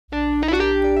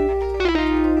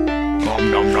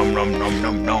nom nom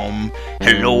nom nom.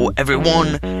 Hello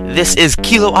everyone, this is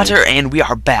KiloOtter and we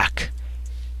are back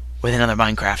with another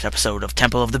Minecraft episode of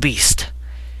Temple of the Beast.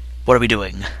 What are we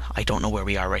doing? I don't know where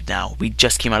we are right now. We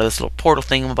just came out of this little portal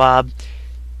thingamabob.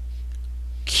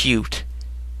 Cute.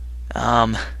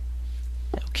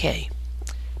 Okay.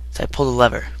 So I pulled a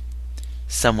lever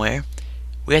somewhere.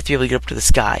 We have to be able to get up to the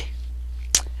sky.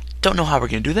 Don't know how we're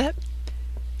going to do that.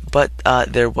 But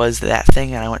there was that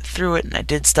thing, and I went through it, and I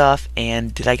did stuff,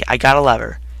 and I got a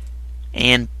lever.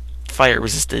 And fire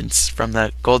resistance from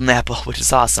the golden apple, which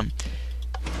is awesome.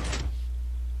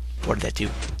 What did that do?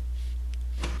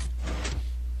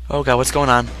 Oh god, what's going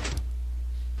on?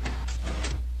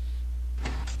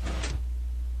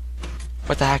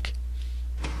 What the heck?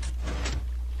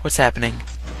 What's happening?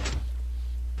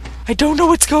 I don't know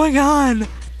what's going on!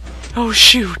 Oh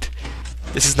shoot!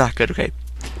 This is not good, okay.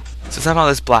 So somehow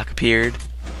this block appeared.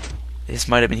 This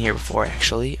might have been here before,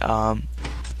 actually.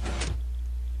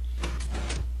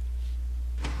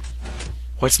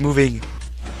 What's moving?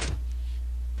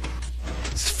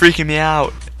 It's freaking me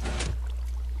out.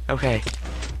 Okay.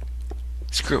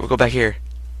 Screw it, we'll go back here.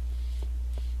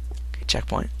 Okay,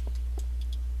 checkpoint.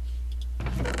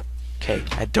 Okay,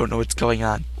 I don't know what's going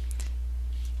on.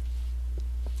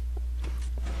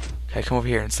 Okay, come over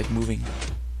here, and it's like moving.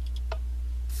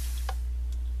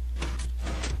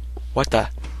 What the?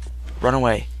 Run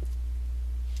away.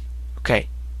 Okay.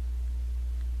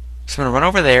 So I'm gonna run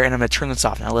over there and I'm gonna turn this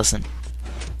off. Now listen.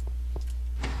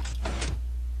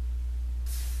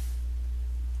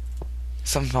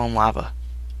 Something fell in lava.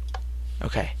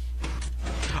 Okay.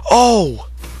 Oh!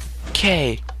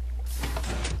 Okay.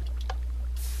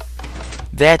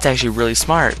 That's actually really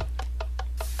smart.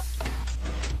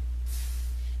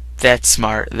 That's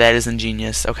smart. That is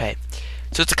ingenious. Okay.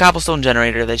 So it's a cobblestone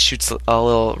generator that shoots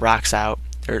little rocks out,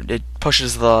 or it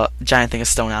pushes the giant thing of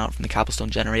stone out from the cobblestone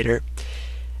generator.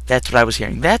 That's what I was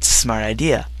hearing. That's a smart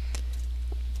idea.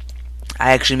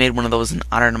 I actually made one of those in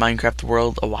Honor to Minecraft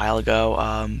World a while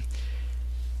ago.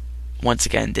 Once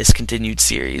again, discontinued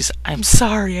series. I'm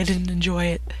sorry, I didn't enjoy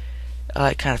it.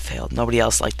 It kind of failed. Nobody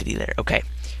else liked it either. Okay,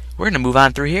 we're gonna move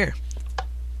on through here.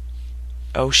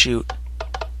 Oh shoot.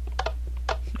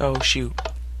 Oh shoot.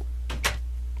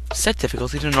 Set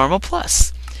difficulty to normal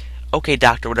plus. Okay,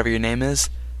 doctor, whatever your name is.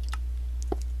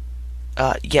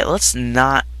 Yeah, let's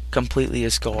not completely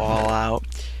just go all out.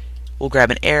 We'll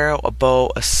grab an arrow, a bow,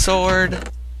 a sword,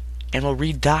 and we'll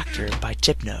read Doctor by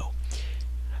Tipno.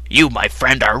 You, my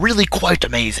friend, are really quite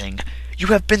amazing. You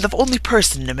have been the only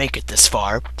person to make it this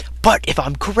far, but if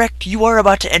I'm correct, you are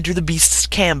about to enter the beast's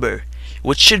chamber,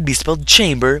 which should be spelled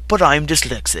chamber, but I'm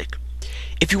dyslexic.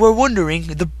 If you are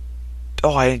wondering,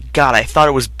 oh my god, I thought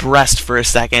it was breast for a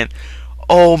second.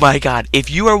 Oh my god,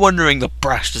 if you are wondering the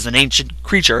breast is an ancient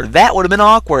creature, that would have been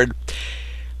awkward.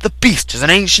 The beast is an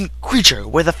ancient creature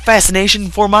with a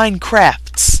fascination for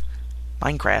Minecrafts.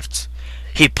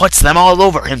 He puts them all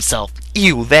over himself.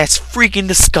 Ew, that's freaking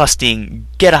disgusting.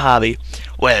 Get a hobby.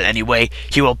 Well, anyway,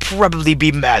 he will probably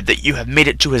be mad that you have made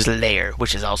it to his lair,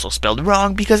 which is also spelled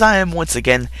wrong because I am once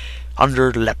again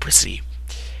under leprosy.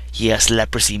 Yes,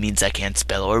 leprosy means I can't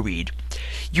spell or read.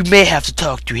 You may have to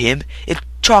talk to him. If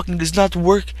talking does not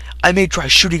work, I may try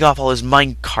shooting off all his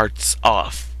minecarts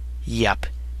off. Yep,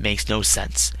 makes no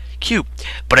sense. Cute,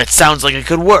 but it sounds like it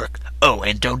could work. Oh,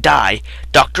 and don't die.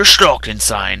 Dr. Stockton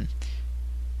sign.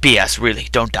 BS, really,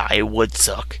 don't die. It would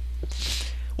suck.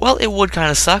 Well, it would kind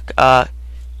of suck.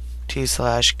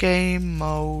 T/game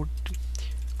mode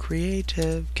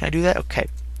creative. Can I do that? Okay.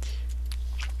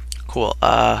 Cool.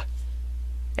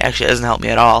 Actually, it doesn't help me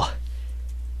at all.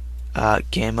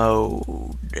 Game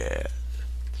mode.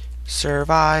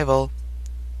 Survival.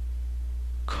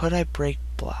 Could I break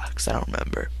blocks? I don't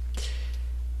remember.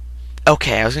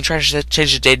 Okay, I was going to try to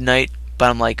change the day to night,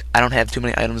 but I'm like, I don't have too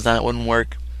many items on it. It wouldn't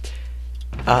work.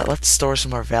 Let's store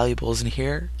some more valuables in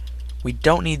here. We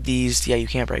don't need these. Yeah, you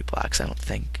can't break blocks, I don't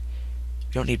think.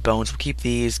 We don't need bones. We'll keep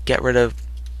these. Get rid of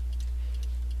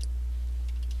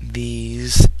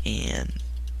these and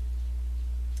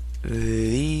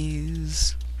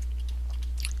these.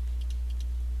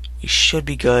 We should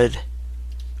be good.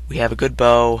 We have a good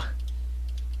bow.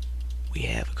 We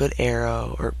have a good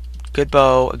arrow, or good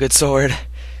bow, a good sword.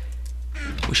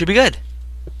 We should be good.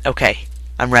 Okay,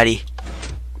 I'm ready.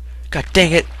 God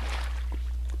dang it.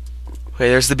 Okay,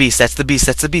 there's the beast. That's the beast.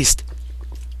 That's the beast.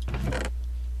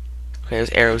 Okay, there's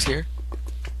arrows here.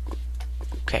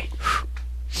 Okay.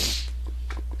 So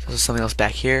there's something else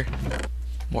back here.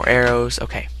 More arrows.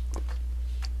 Okay.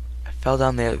 I fell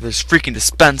down there. There's freaking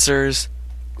dispensers.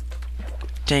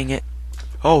 Dang it.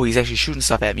 Oh, he's actually shooting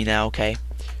stuff at me now. Okay.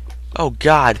 Oh,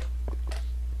 God.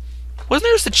 Wasn't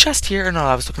there just a chest here? No,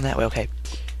 I was looking that way. Okay.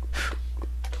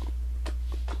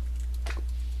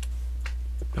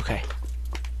 Okay.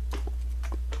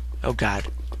 Oh god.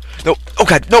 No. Oh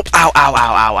god. Nope. Ow, ow,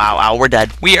 ow, ow, ow, ow. We're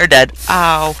dead. We are dead.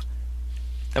 Ow.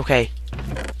 Okay.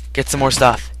 Get some more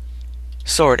stuff.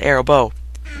 Sword, arrow, bow.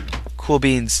 Cool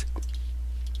beans.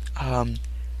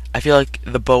 I feel like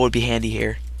the bow would be handy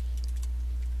here.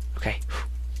 Okay.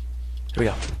 Here we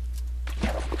go.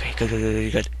 Okay, good, good,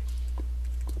 good, good.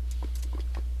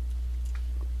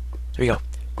 Here we go.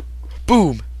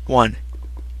 Boom! 1,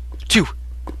 2.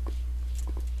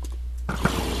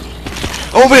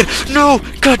 Oh man! No!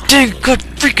 God dang! God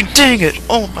freaking dang it!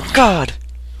 Oh my god!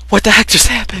 What the heck just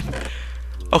happened?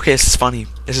 Okay, this is funny.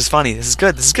 This is funny. This is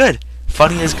good. This is good.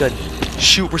 Funny is good.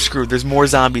 Shoot, we're screwed. There's more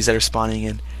zombies that are spawning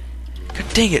in. God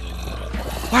dang it!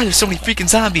 Why are there so many freaking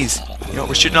zombies? You know what?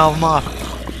 We're shooting all of them off.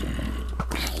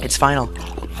 It's final.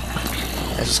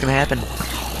 That's what's gonna happen.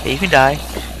 Hey, you can die.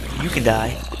 You can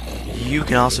die. You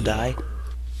can also die.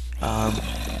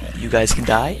 You guys can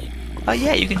die.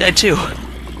 Yeah, you can die too. God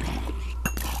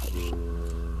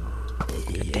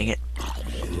dang it.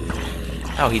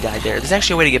 Oh, he died there. There's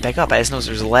actually a way to get back up. I just noticed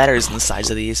there's ladders on the sides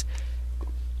of these.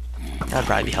 That would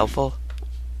probably be helpful.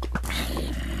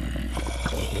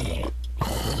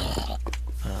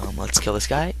 Let's kill this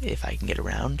guy, if I can get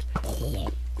around.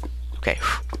 Okay.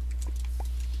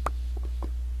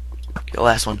 The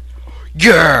last one.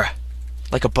 Yeah!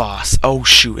 Like a boss. Oh,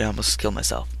 shoot. I almost killed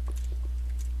myself.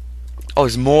 Oh,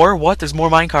 there's more? What? There's more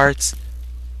minecarts.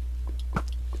 I'm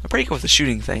pretty good with the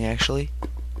shooting thing, actually.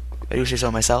 I do say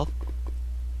so myself.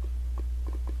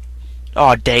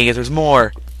 Oh, dang it. There's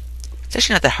more. It's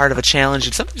actually not that hard of a challenge.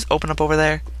 Did something just open up over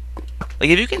there? Like,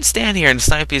 if you can stand here and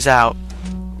snipe these out...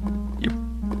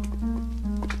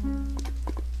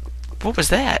 What was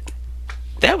that?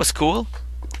 That was cool.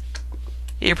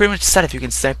 Yeah, you're pretty much set if you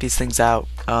can snipe these things out.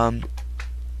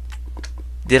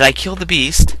 Did I kill the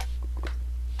beast?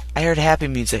 I heard happy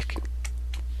music.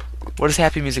 What does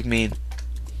happy music mean?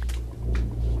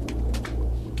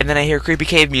 And then I hear creepy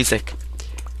cave music.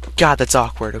 God, that's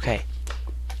awkward. Okay.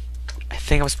 I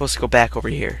think I'm supposed to go back over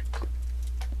here.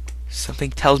 Something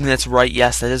tells me that's right.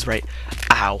 Yes, that is right.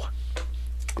 Ow.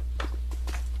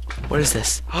 What is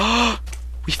this? Oh!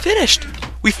 We finished!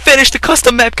 We finished the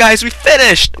custom map, guys! We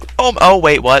finished! Oh,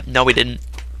 wait, what? No, we didn't.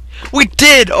 We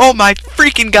did! Oh my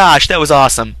freaking gosh, that was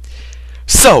awesome.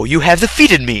 So, you have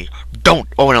defeated me. Don't...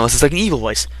 Oh no, this is like an evil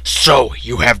voice. So,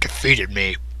 you have defeated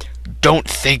me. Don't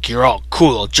think you're all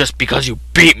cool just because you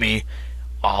beat me.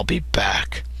 I'll be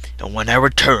back. And when I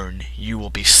return, you will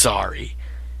be sorry.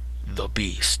 The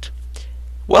Beast.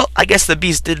 Well, I guess the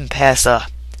Beast didn't pass,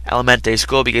 elementary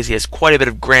school because he has quite a bit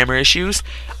of grammar issues.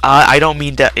 I don't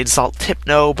mean to insult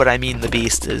Tipno, but I mean the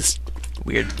Beast is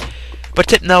weird. But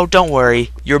Tipno, don't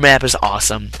worry, your map is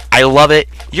awesome. I love it.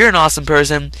 You're an awesome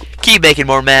person. Keep making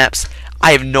more maps.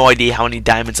 I have no idea how many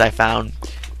diamonds I found.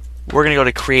 We're gonna go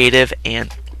to creative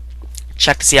and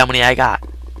check to see how many I got.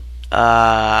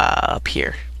 Up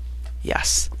here.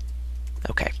 Yes.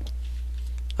 Okay.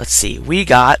 Let's see. We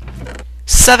got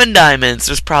 7 diamonds.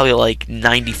 There's probably like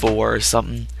 94 or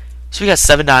something. So we got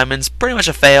 7 diamonds. Pretty much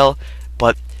a fail.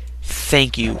 But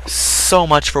thank you so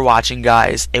much for watching,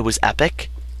 guys. It was epic.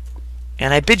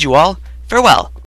 And I bid you all farewell.